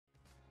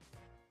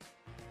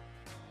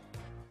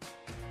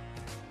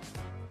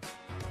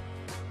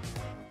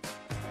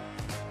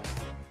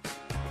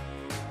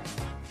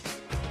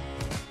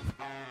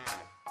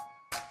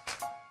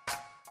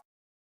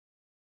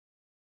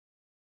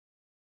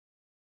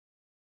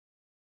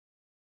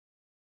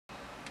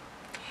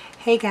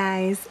Hey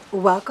guys,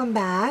 welcome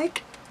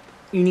back.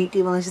 Unique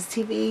Delicious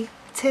TV,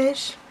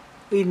 Tish.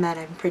 We've met,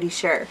 I'm pretty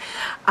sure.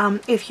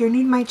 If you're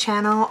new to my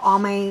channel, all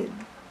my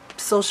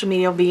social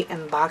media will be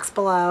in the box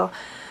below.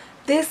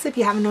 This, if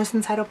you haven't noticed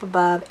in the title up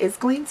above, is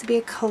going to be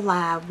a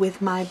collab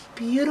with my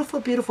beautiful,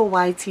 beautiful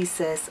YT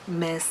sis,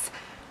 Miss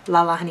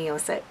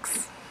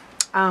Lalahunnie06.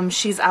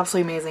 She's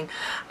absolutely amazing.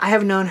 I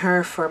have known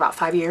her for about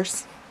 5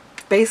 years.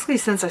 Basically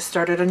since I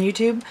started on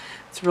YouTube.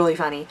 It's really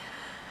funny.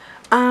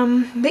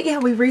 But yeah,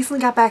 we recently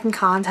got back in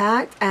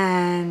contact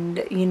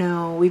and, you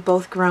know, we've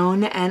both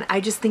grown, and I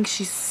just think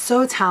she's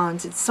so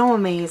talented, so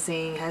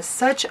amazing, has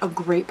such a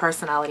great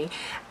personality.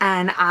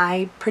 And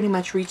I pretty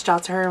much reached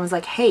out to her and was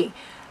like, hey,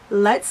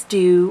 let's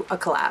do a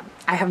collab.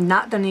 I have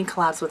not done any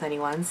collabs with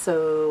anyone,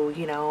 so,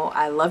 you know,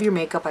 I love your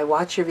makeup. I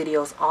watch your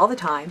videos all the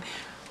time.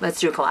 Let's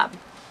do a collab.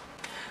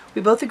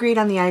 We both agreed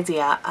on the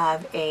idea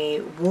of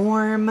a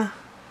warm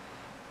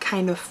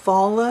kind of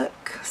fall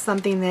look,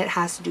 something that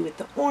has to do with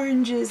the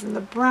oranges and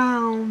the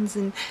browns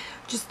and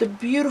just the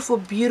beautiful,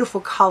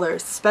 beautiful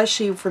colors.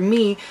 Especially for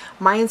me,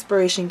 my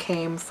inspiration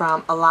came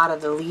from a lot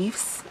of the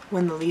leaves,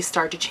 when the leaves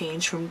start to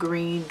change from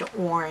green to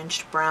orange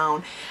to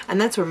brown,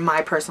 and that's where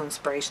my personal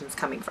inspiration is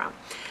coming from.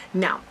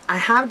 Now, I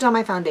have done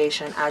my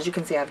foundation. As you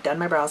can see, I've done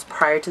my brows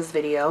prior to this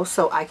video,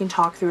 so I can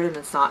talk through it and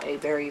it's not a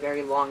very,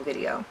 very long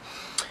video.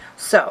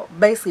 So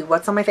basically,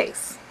 what's on my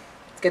face?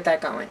 Let's get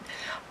that going.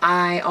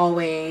 I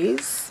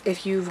always,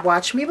 if you've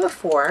watched me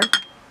before,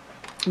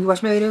 you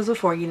watched my videos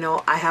before, you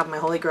know I have my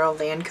Holy Grail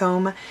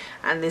Lancôme,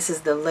 and this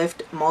is the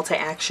Lift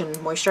Multi-Action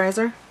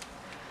Moisturizer.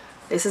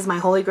 This is my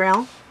Holy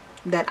Grail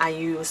that I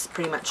use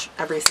pretty much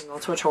every single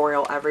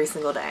tutorial, every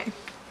single day.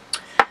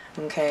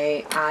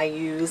 Okay, I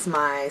use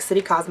my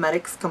City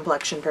Cosmetics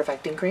Complexion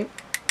Perfecting Cream,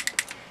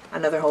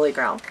 another Holy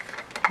Grail.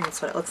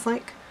 That's what it looks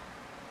like.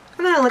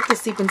 And then I like to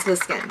sequence the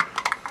skin.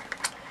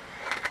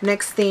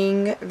 Next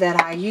thing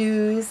that I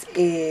use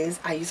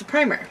is I use a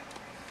primer.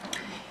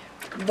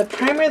 The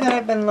primer that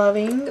I've been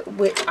loving,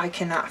 which I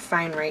cannot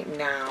find right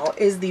now,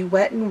 is the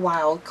Wet n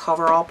Wild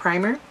Coverall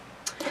Primer.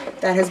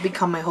 That has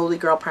become my Holy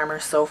Grail primer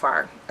so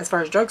far. As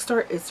far as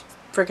drugstore, it's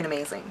freaking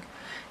amazing.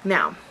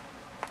 Now,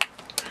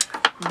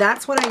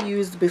 that's what I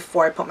used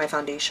before I put my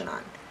foundation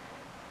on.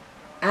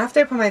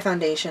 After I put my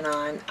foundation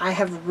on, I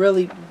have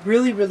really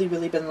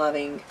been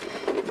loving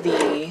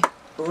the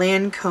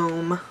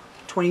Lancôme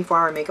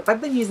 24-hour makeup. I've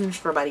been using this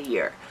for about a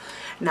year.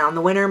 Now in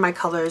the winter, my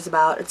color is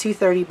about a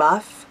 230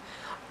 buff.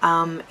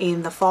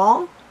 In the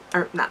fall,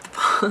 or not the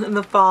fall, in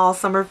the fall,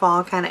 summer,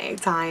 fall kind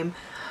of time,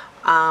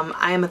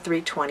 I am a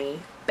 320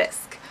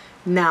 Bisque.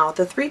 Now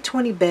the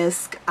 320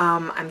 Bisque,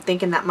 I'm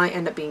thinking that might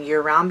end up being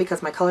year-round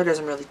because my color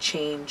doesn't really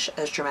change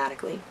as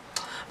dramatically.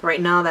 But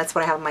right now, that's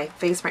what I have on my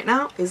face right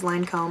now, is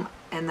Lancôme,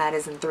 and that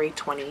is in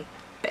 320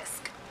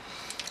 Bisque.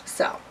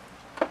 So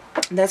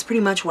that's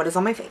pretty much what is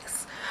on my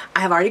face. I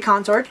have already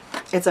contoured.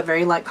 It's a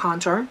very light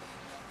contour.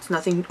 It's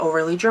nothing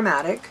overly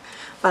dramatic,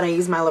 but I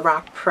use my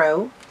Lorac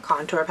Pro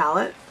Contour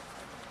palette.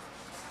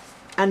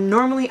 And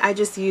normally I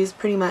just use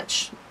pretty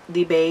much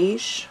the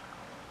beige,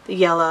 the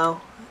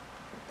yellow,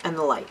 and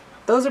the light.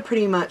 Those are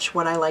pretty much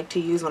what I like to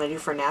use when I do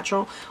for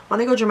natural.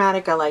 When I go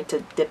dramatic, I like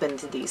to dip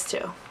into these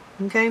two.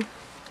 Okay?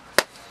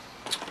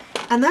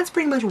 And that's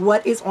pretty much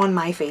what is on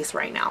my face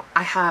right now.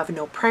 I have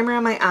no primer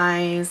on my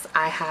eyes.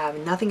 I have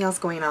nothing else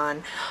going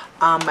on.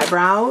 My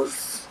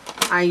brows,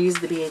 I use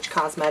the BH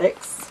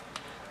Cosmetics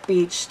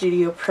BH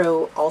Studio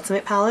Pro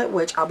Ultimate palette,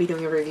 which I'll be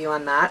doing a review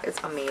on that.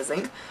 It's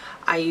amazing.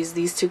 I use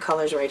these two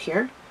colors right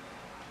here.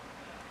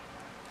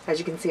 As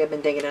you can see, I've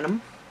been digging in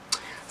them.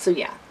 So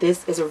yeah,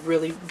 this is a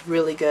really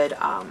good,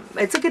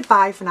 it's a good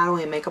buy for not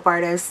only a makeup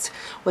artist,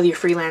 whether you're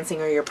freelancing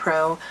or you're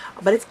pro,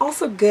 but it's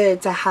also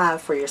good to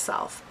have for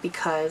yourself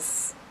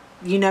because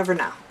you never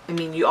know. I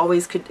mean, you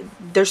always could,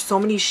 there's so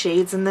many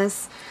shades in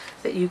this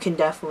that you can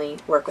definitely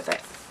work with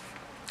it.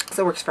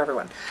 So it works for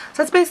everyone.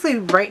 So that's basically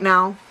right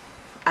now,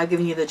 I've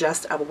given you the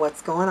gist of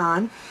what's going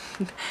on.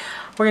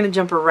 We're going to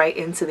jump right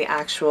into the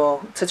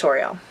actual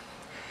tutorial.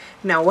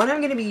 Now what I'm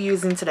going to be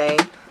using today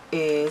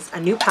is a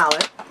new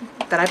palette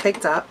that I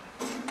picked up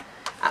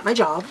at my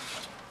job.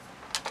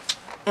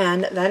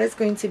 And that is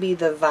going to be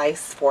the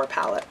Vice 4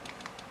 palette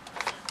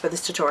for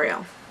this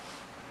tutorial.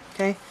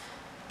 Okay?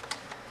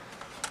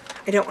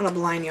 I don't want to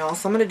blind y'all,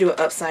 so I'm going to do it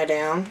upside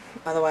down.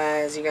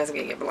 Otherwise, you guys are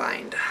going to get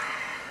blind.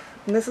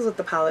 And this is what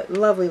the palette,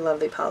 lovely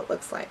palette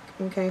looks like.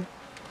 Okay?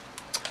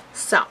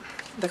 So,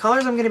 the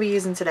colors I'm going to be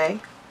using today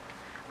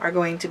are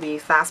going to be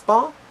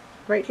Fastball,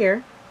 right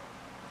here.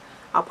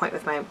 I'll point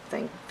with my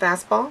thing.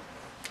 Fastball.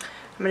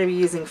 I'm going to be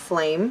using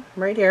Flame,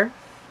 right here.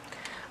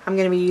 I'm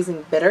going to be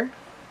using Bitter,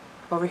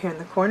 over here in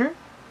the corner.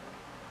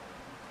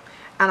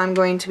 And I'm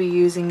going to be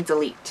using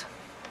Delete.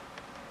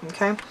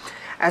 Okay?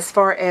 As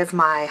far as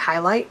my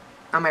highlight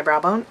on my brow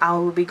bone, I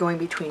will be going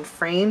between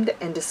Framed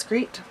and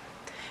Discreet.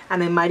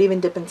 And I might even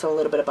dip into a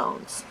little bit of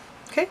bones.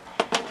 Okay?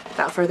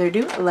 Without further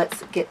ado,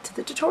 let's get to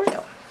the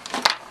tutorial.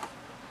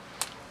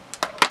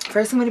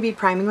 First, I'm going to be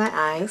priming my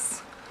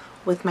eyes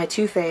with my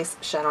Too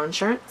Faced Shadow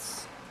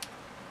Insurance.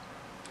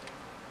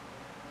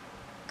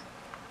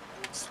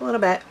 Just a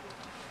little bit.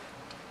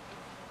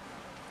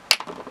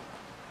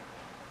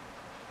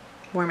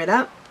 Warm it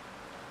up.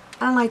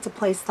 I like to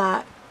place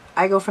that.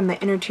 I go from the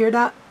inner tear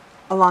duct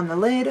along the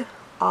lid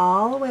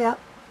all the way up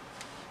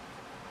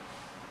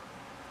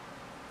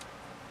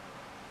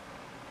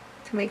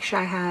to make sure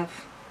I have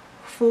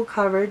full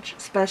coverage,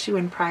 especially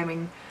when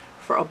priming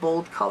for a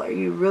bold color.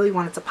 You really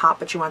want it to pop,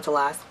 but you want it to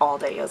last all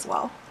day as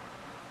well.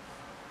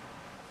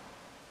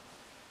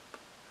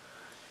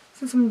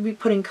 Since I'm going to be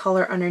putting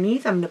color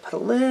underneath, I'm going to put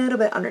a little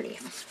bit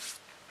underneath.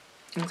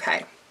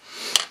 Okay.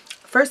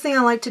 First thing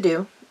I like to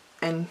do,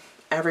 and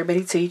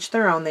everybody to each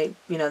their own, they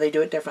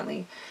do it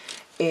differently,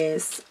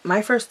 is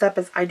my first step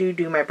is I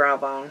do my brow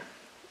bone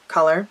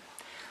color,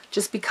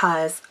 just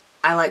because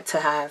I like to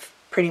have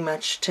pretty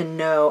much to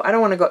know, I don't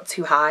want to go up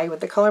too high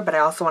with the color, but I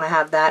also want to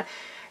have that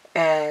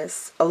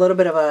as a little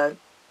bit of a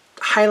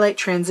highlight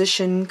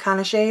transition kind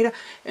of shade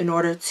in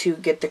order to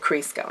get the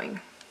crease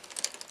going.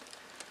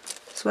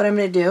 So what I'm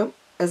going to do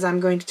is I'm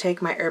going to take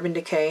my Urban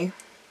Decay,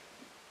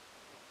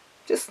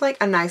 just like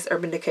a nice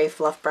Urban Decay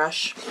fluff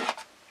brush,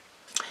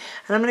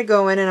 and I'm going to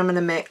go in and I'm going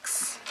to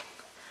mix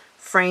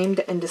Framed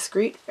and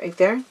Discreet right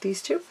there,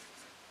 these two.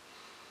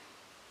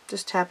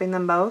 Just tapping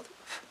them both.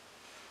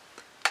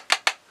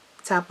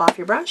 Tap off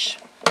your brush.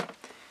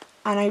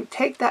 And I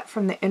take that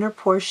from the inner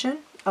portion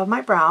of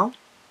my brow,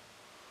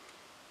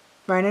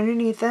 right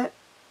underneath it,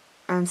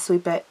 and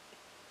sweep it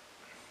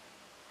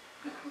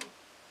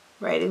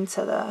right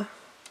into the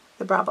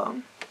brow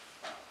bone.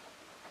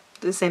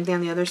 Do the same thing on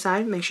the other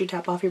side. Make sure you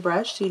tap off your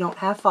brush so you don't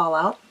have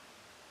fallout.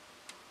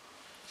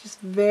 Just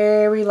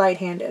very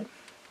light-handed.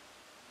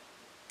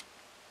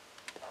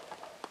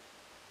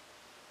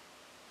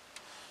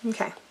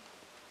 Okay.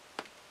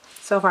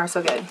 So far,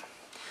 so good.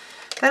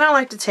 Then I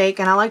like to take,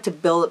 and I like to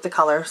build up the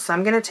color. So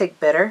I'm going to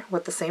take Bitter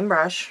with the same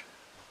brush,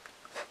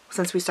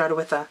 since we started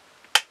with a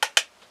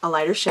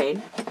lighter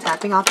shade,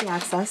 tapping off the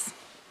excess.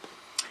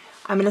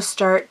 I'm going to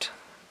start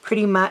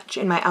pretty much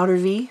in my outer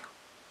V,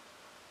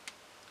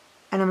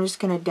 and I'm just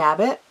going to dab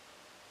it.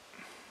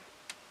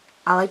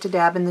 I like to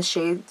dab in the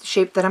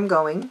shape that I'm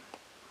going.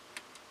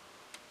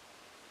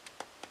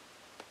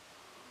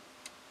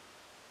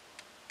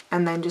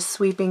 And then just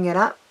sweeping it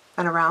up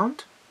and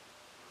around.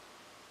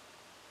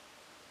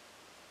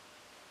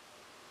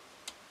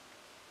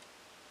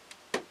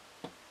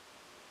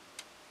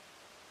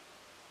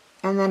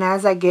 And then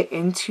as I get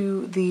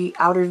into the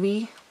outer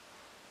V,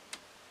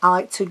 I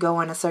like to go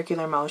in a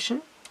circular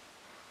motion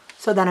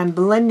so that I'm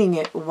blending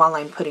it while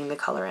I'm putting the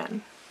color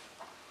in.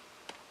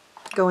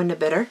 Go into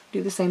Bitter,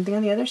 do the same thing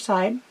on the other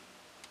side.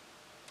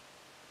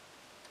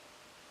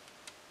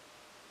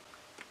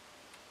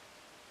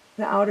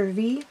 The outer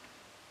V.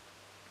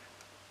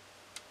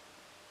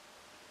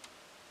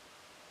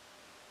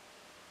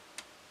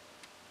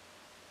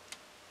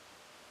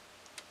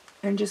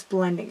 And just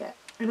blending it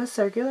in a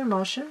circular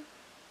motion.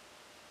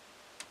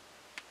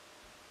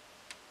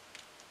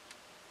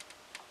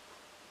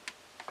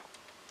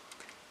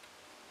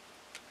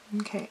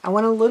 Okay, I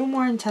want a little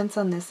more intense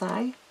on this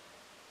eye.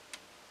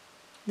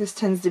 This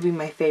tends to be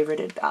my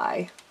favorited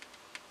eye.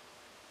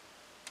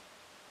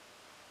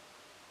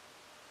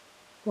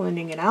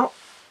 Blending it out.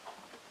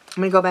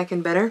 I'm going to go back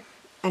in Bitter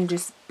and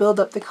just build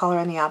up the color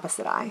on the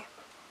opposite eye.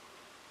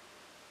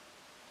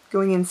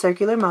 Going in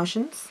circular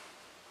motions.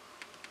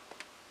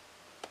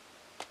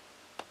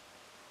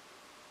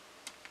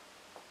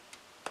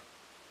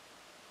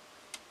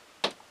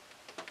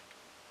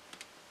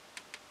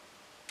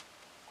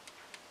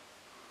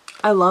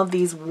 I love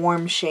these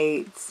warm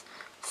shades,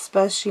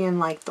 especially in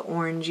like the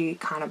orangey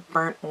kind of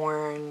burnt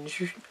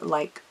orange,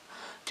 like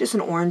just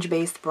an orange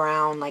based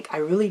brown. Like I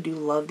really do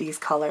love these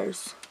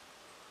colors.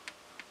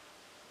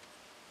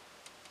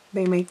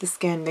 They make the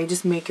skin, they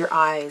just make your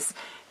eyes,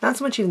 not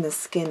so much even the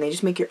skin, they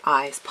just make your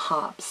eyes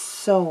pop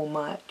so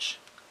much.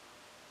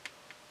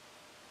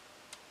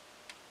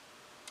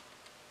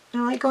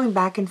 And I like going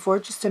back and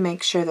forth just to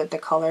make sure that the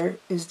color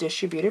is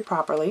distributed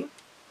properly.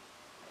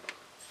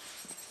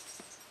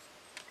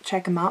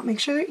 Check them out, make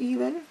sure they're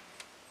even.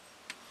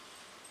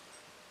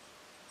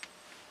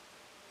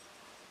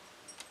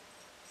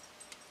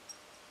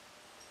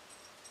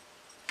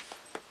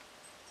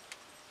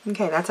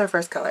 Okay, that's our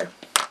first color.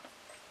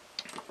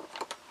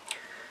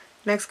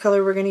 Next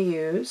color we're going to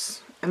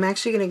use, I'm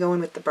actually going to go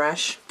in with the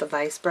brush, the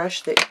Vice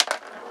brush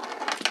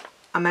that,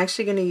 I'm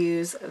actually going to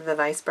use the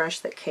Vice brush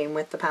that came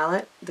with the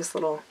palette, this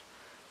little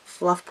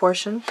fluff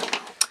portion.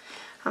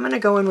 I'm going to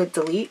go in with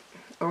Delete,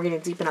 and we're going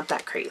to deepen up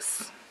that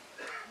crease.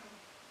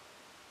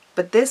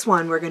 But this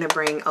one we're going to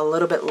bring a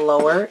little bit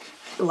lower,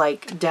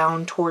 like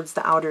down towards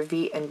the outer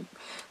V, and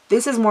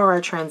this is more of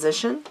our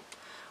transition.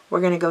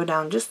 We're going to go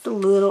down just a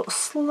little,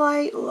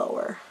 slight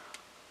lower,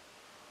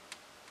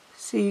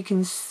 so you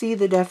can see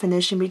the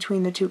definition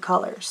between the two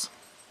colors.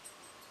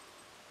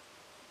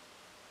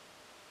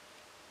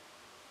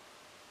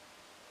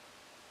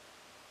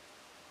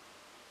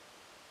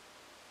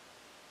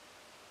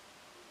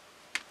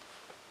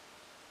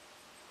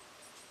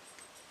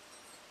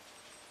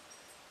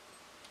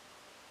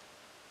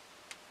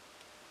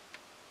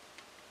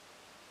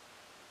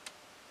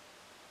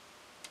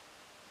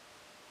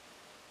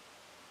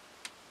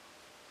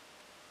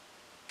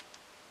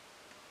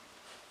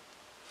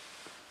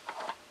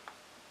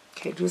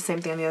 Okay, do the same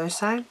thing on the other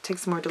side. Take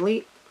some more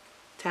delete,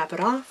 tap it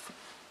off.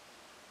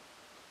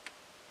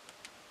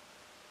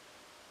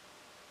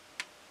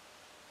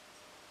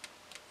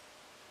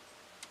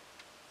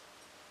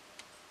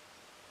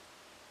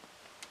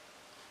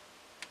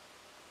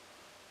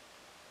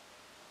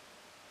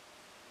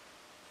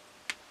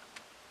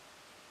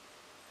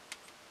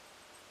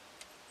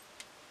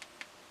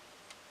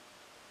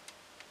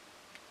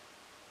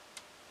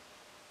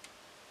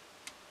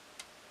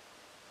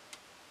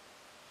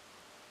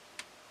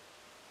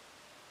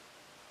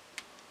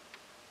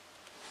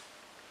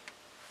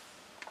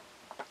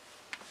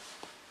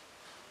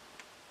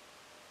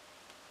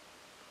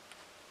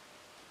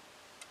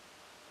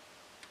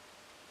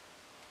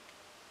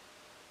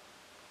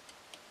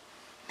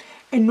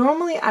 And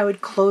normally I would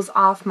close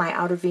off my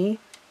outer V.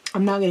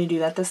 I'm not going to do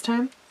that this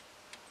time.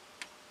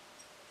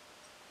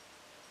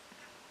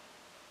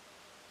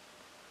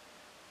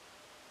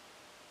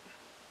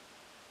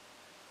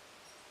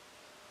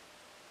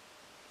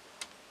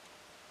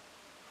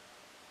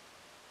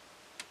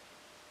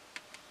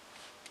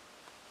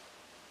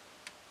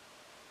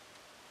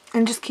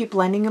 And just keep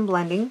blending and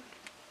blending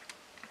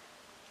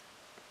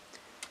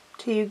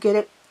till you get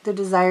it the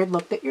desired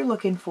look that you're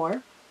looking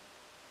for.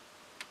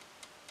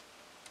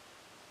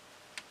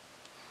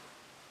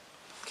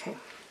 Okay,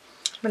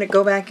 I'm going to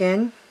go back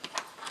in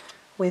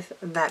with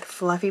that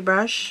fluffy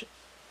brush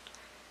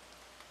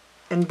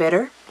and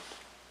bitter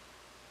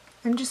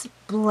and just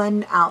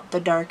blend out the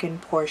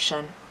darkened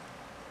portion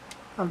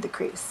of the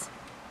crease.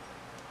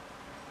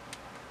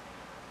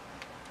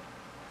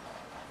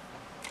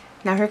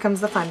 Now here comes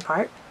the fun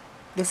part.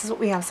 This is what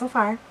we have so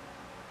far.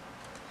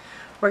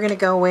 We're going to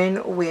go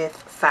in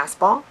with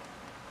Fastball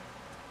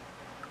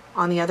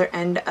on the other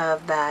end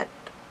of that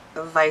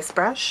vice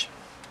brush.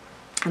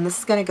 And this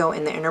is going to go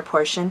in the inner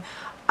portion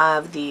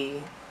of the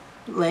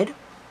lid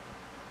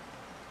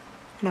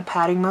in a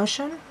patting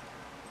motion.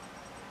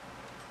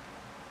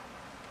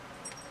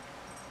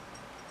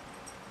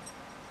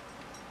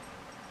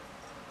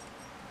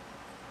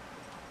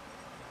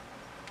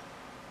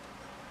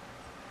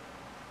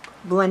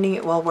 Blending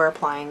it while we're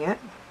applying it.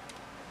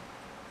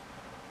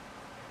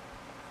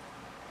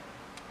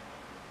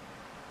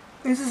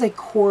 This is a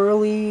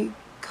corally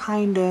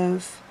kind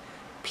of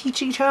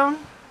peachy tone.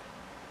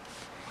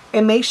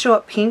 It may show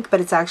up pink,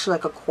 but it's actually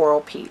like a coral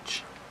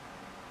peach.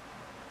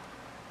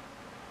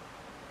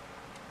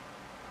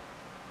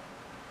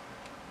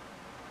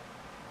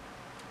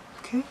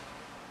 Okay. Do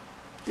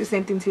the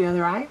same thing to the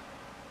other eye.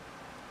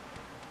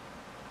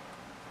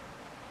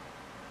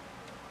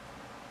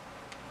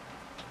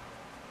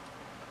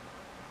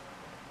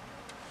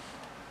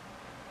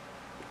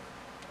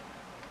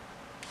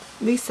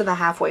 At least to the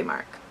halfway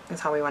mark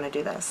is how we want to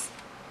do this.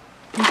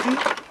 Okay.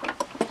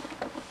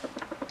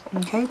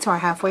 Okay, to our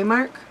halfway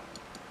mark.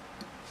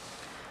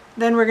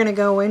 Then we're going to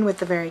go in with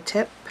the very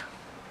tip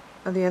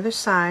of the other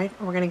side,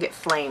 and we're going to get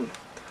Flame.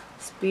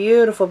 This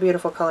beautiful,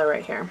 beautiful color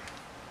right here.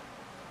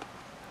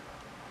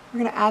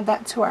 We're going to add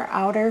that to our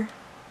outer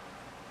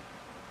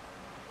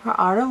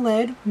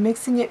lid,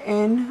 mixing it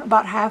in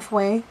about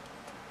halfway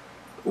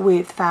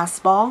with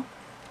Fastball.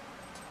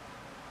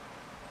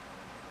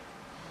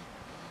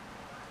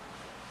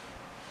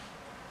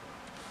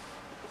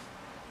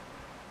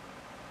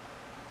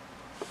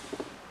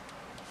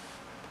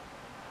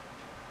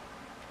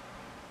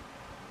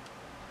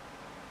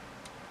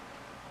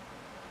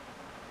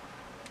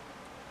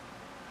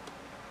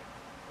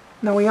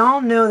 Now we all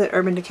know that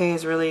Urban Decay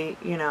is really,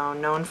 you know,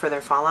 known for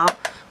their fallout,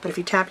 but if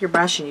you tap your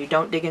brush and you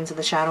don't dig into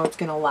the shadow, it's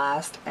going to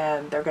last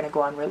and they're going to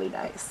go on really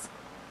nice.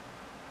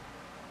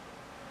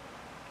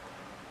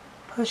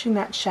 Pushing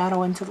that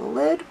shadow into the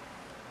lid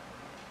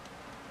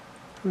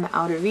from the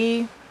outer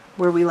V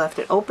where we left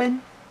it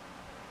open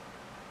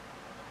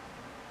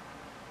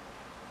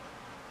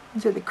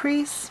into the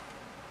crease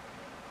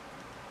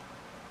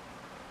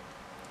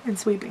and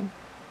sweeping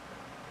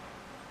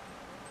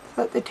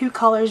so that the two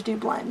colors do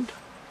blend.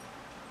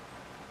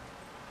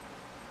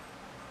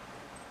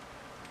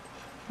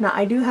 Now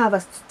I do have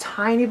a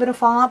tiny bit of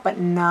fallout, but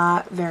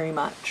not very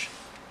much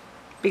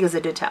because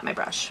I did tap my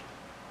brush.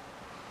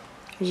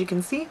 As you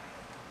can see,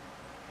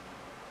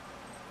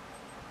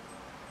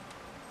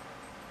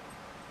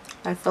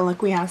 that's the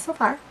look we have so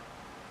far.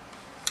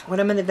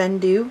 What I'm going to then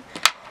do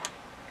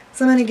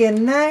is I'm going to get a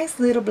nice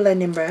little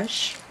blending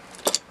brush,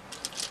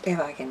 if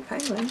I can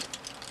find one.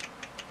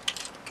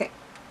 Okay,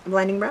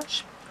 blending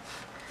brush.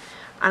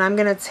 And I'm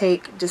going to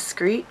take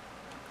Discreet,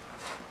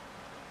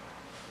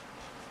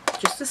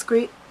 just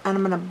Discreet, and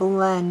I'm going to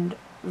blend,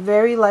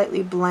 very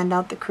lightly blend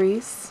out the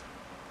crease,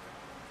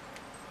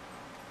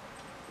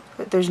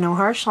 but there's no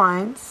harsh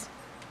lines.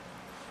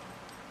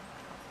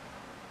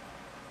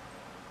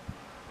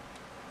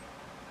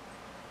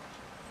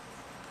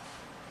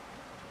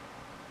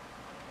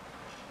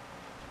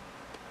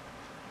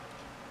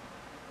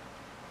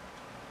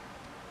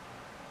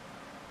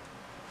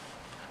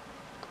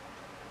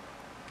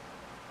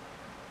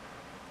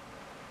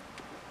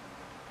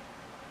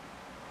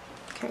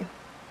 Okay.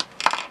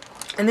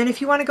 And then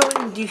if you want to go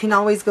in, you can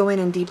always go in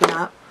and deepen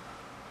up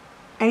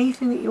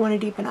anything that you want to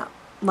deepen up.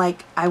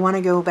 Like I want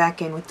to go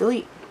back in with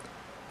Delete.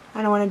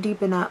 I don't want to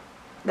deepen up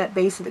that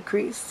base of the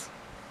crease.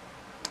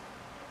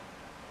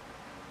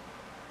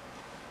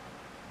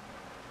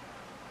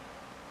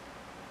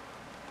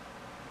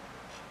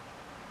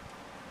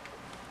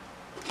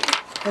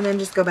 And then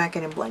just go back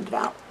in and blend it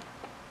out.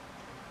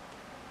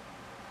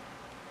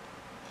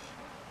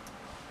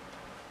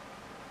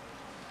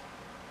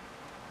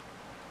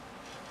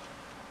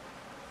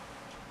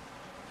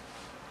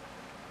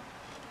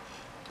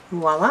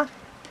 Voila.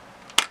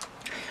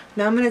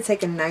 Now I'm going to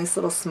take a nice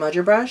little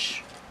smudger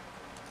brush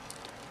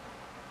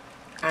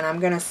and I'm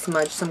going to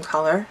smudge some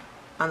color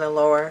on the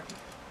lower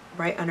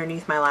right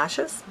underneath my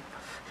lashes.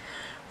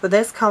 For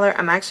this color,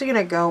 I'm actually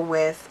going to go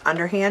with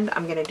underhand.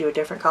 I'm going to do a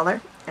different color,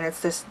 and it's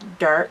this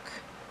dark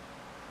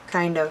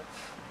kind of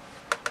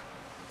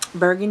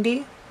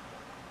burgundy.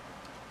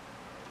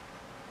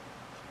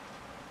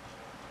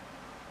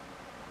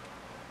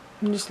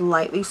 And just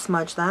lightly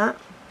smudge that.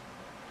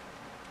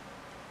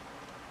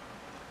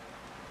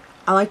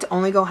 I like to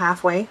only go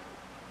halfway.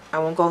 I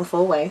won't go the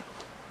full way.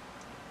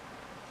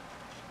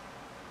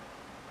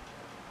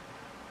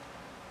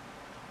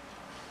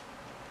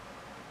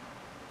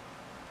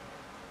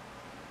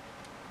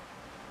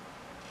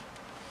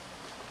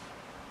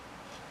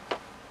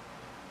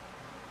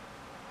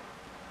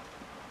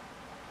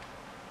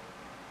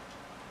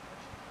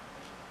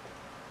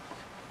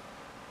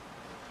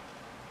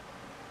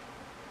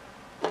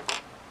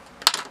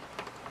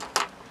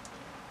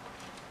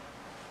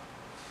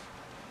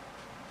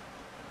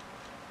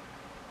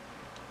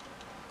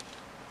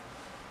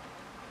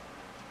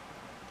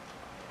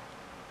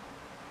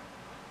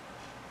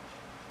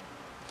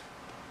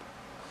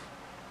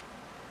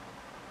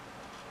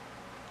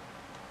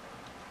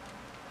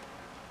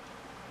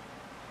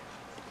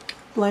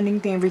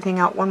 Blending everything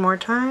out one more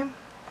time.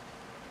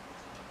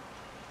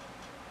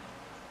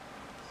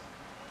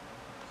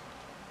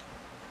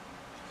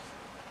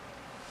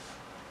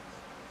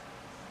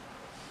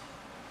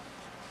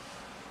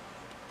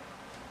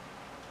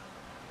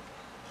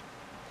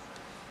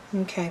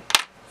 Okay.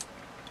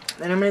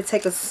 Then I'm going to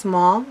take a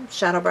small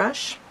shadow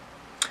brush.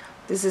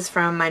 This is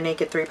from my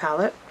Naked 3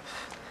 palette.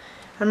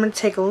 I'm going to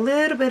take a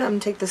little bit, I'm going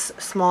to take this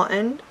small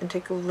end and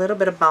take a little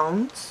bit of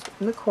bones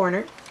in the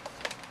corner.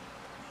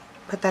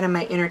 Put that in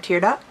my inner tear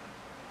duct.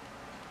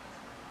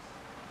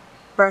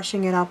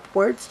 Brushing it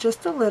upwards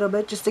just a little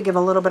bit, just to give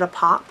a little bit of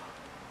pop.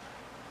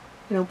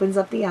 It opens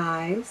up the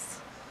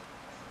eyes.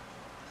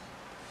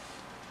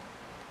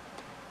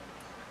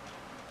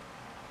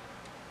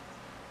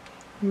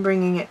 And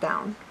bringing it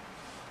down.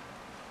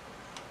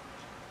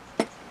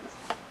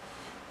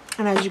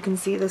 And as you can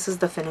see, this is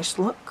the finished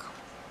look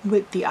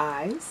with the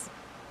eyes.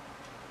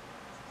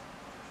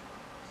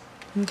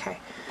 Okay,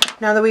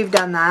 now that we've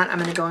done that, I'm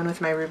going to go in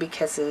with my Ruby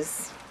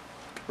Kisses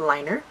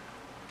liner.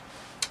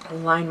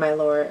 Line my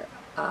lower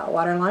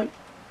waterline.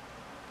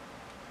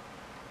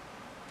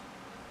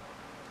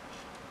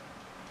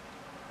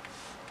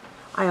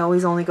 I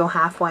always only go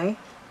halfway.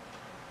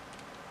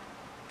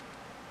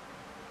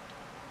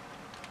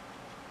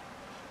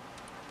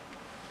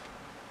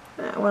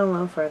 I went a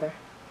little further.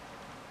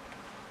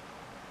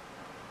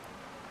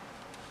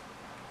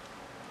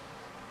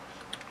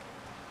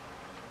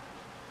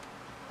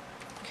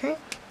 Okay.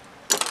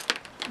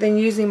 Then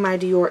using my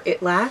Dior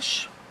It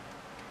Lash,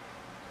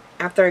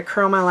 after I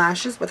curl my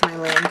lashes with my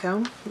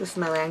Lancôme, this is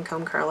my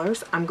Lancôme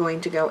curlers, I'm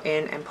going to go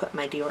in and put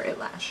my Dior It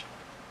Lash.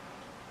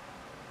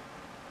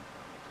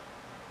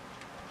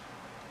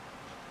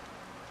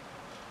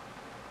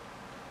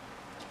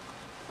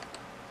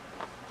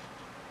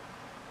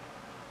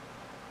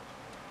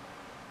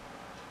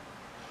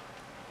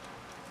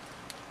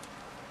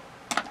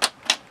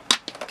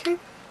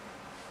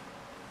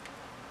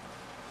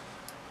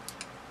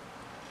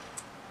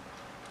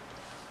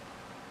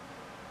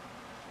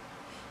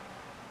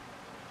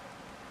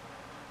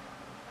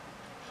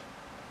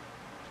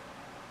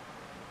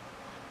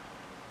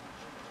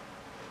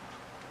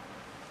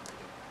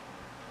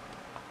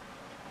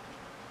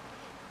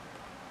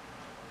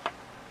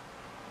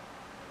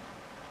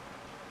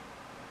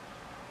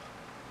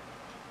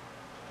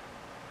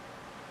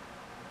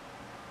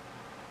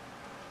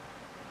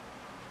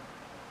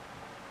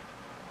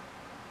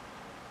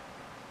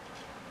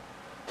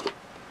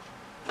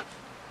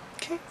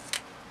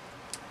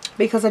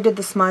 Because I did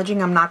the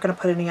smudging, I'm not going to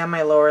put any on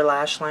my lower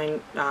lash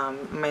line,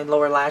 my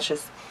lower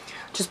lashes,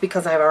 just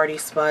because I've already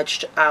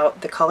smudged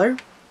out the color.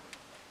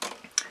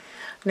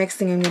 Next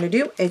thing I'm going to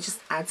do is just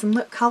add some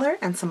lip color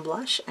and some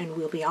blush, and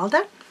we'll be all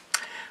done.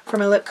 For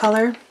my lip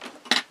color,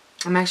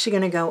 I'm actually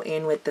going to go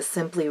in with the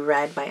Simply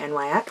Red by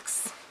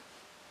NYX.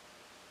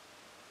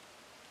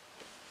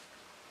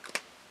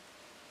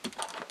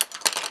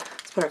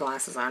 Let's put our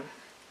glasses on.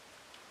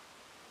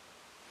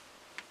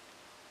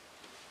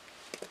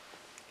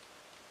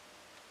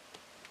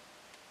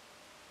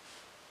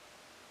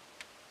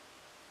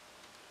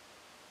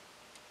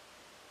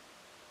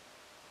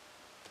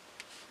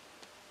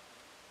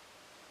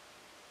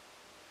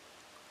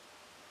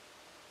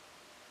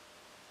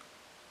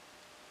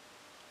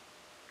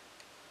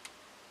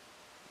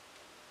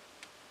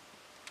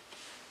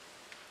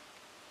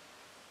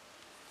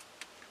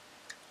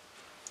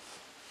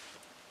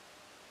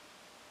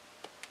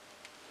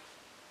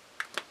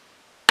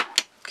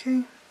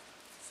 Okay.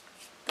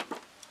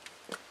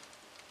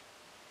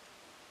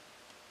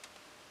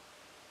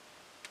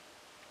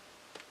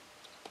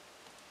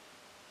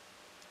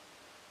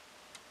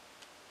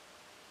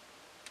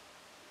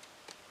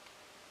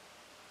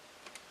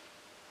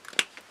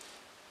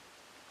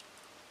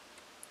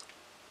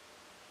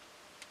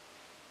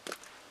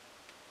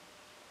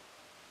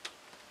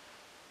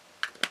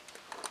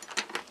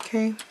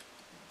 Okay.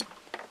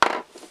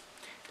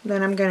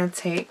 Then I'm going to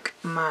take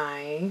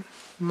my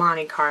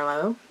Monte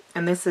Carlo,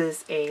 and this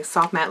is a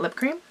soft matte lip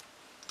cream.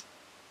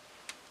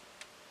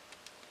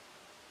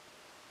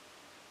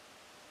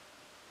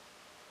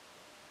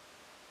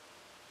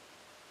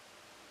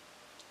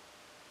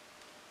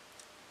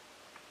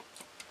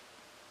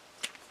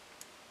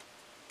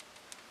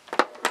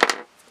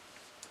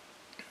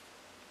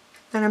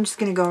 Then I'm just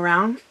going to go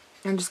around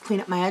and just clean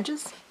up my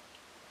edges.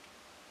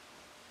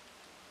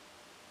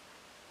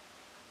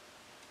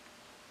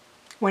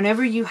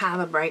 Whenever you have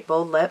a bright,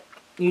 bold lip,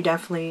 you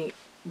definitely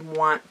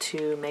want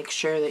to make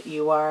sure that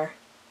you are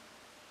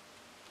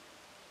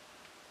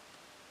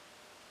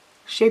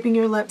shaping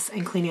your lips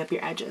and cleaning up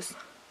your edges.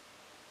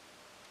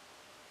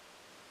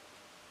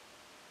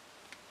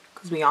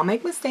 Because we all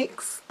make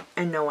mistakes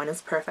and no one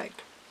is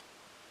perfect.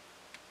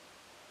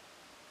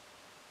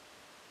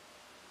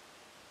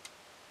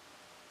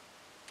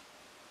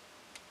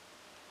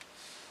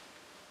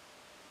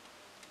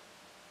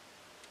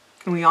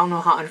 And we all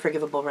know how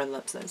unforgivable red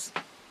lips is.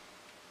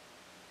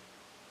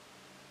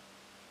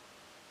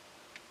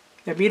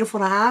 They're beautiful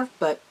to have,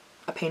 but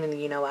a pain in the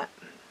you-know-what.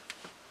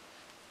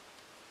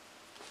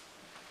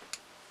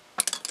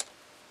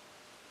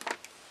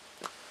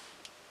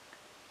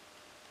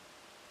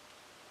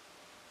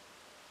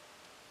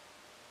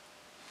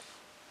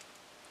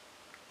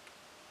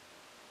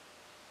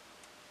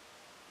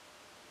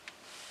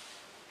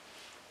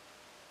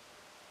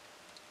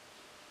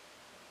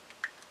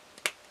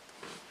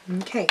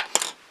 Okay,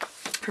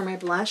 for my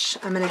blush,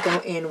 I'm going to go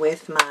in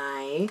with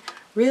my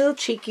Real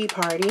Cheeky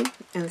Party,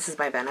 and this is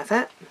by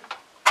Benefit.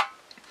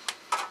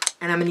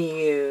 And I'm going to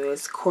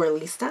use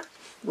Coralista,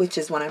 which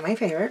is one of my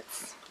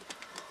favorites.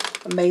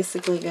 I'm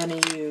basically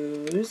going to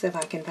use, if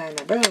I can find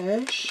my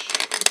brush,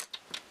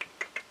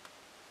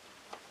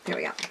 here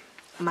we go,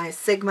 my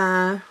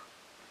Sigma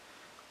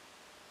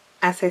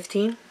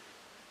F15.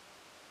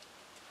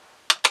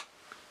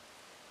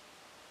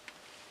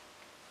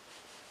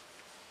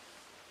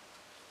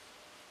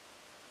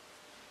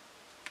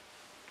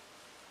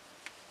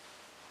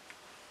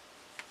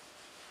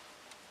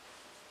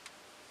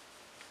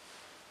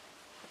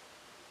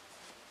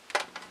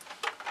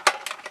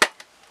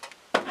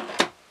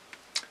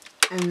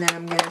 And then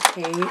I'm going to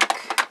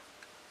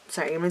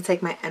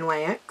take my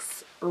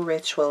NYX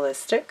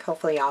Ritualistic.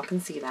 Hopefully y'all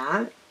can see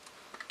that.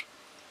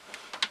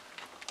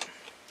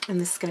 And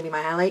this is going to be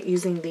my highlight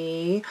using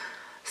the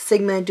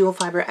Sigma Dual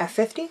Fiber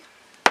F50.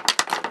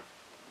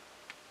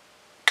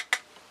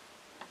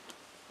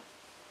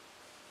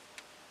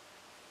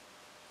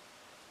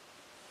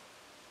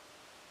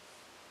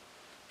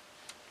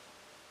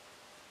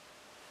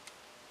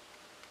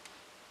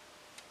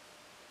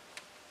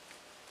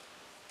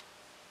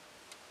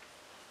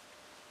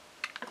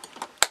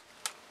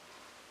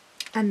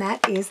 And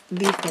that is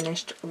the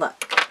finished look.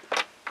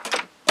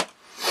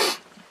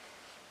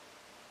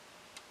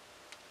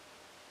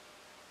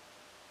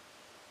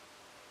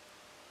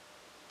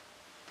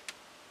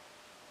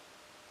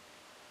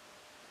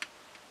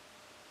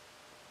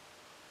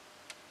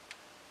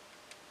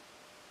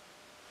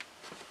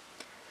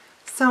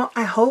 So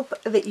I hope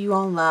that you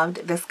all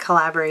loved this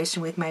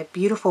collaboration with my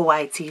beautiful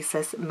YT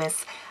sis,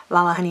 Miss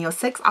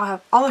Lalahunnie06. I'll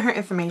have all of her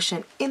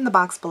information in the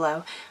box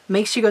below.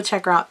 Make sure you go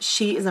check her out.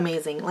 She is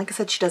amazing. Like I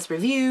said, she does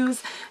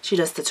reviews, she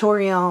does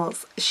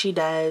tutorials, she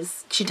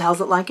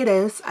tells it like it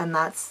is, and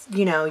that's,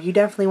 you know, you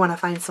definitely want to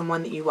find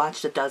someone that you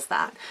watch that does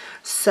that.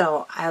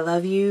 So I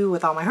love you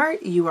with all my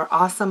heart. You are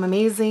awesome,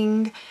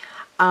 amazing.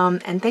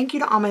 And thank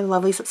you to all my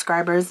lovely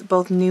subscribers,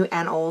 both new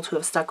and old, who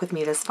have stuck with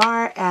me this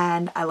far,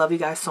 and I love you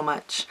guys so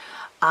much.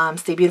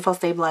 Stay beautiful,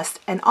 stay blessed,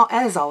 and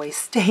as always,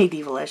 stay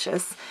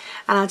divalicious.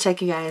 And I'll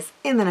check you guys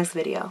in the next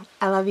video.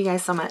 I love you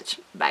guys so much.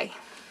 Bye.